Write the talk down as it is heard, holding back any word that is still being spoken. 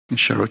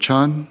Cheryl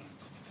Chan.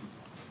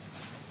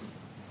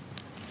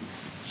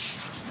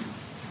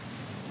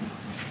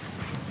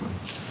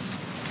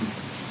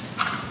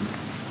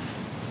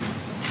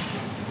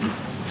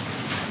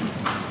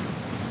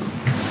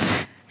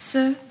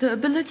 Sir, the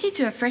ability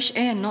to have fresh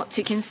air and not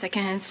take in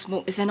secondhand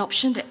smoke is an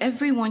option that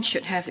everyone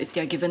should have if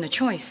they are given a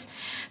choice.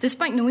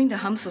 Despite knowing the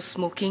harms of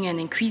smoking and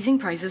increasing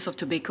prices of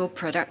tobacco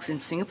products in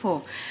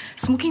Singapore,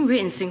 smoking rate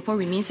in Singapore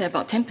remains at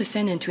about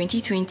 10% in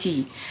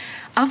 2020.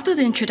 After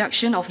the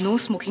introduction of no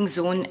smoking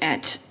zone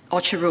at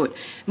Orchard Road,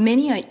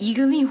 many are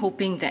eagerly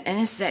hoping that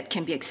NSZ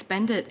can be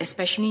expanded,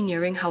 especially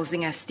nearing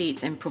housing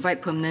estates, and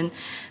provide permanent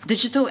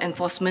digital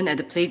enforcement at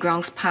the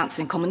playgrounds, parks,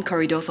 and common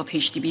corridors of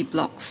HDB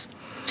blocks.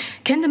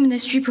 Can the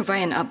Ministry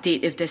provide an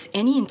update if there's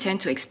any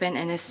intent to expand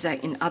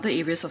NSZ in other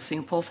areas of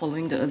Singapore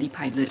following the early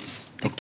pilots? Thank you.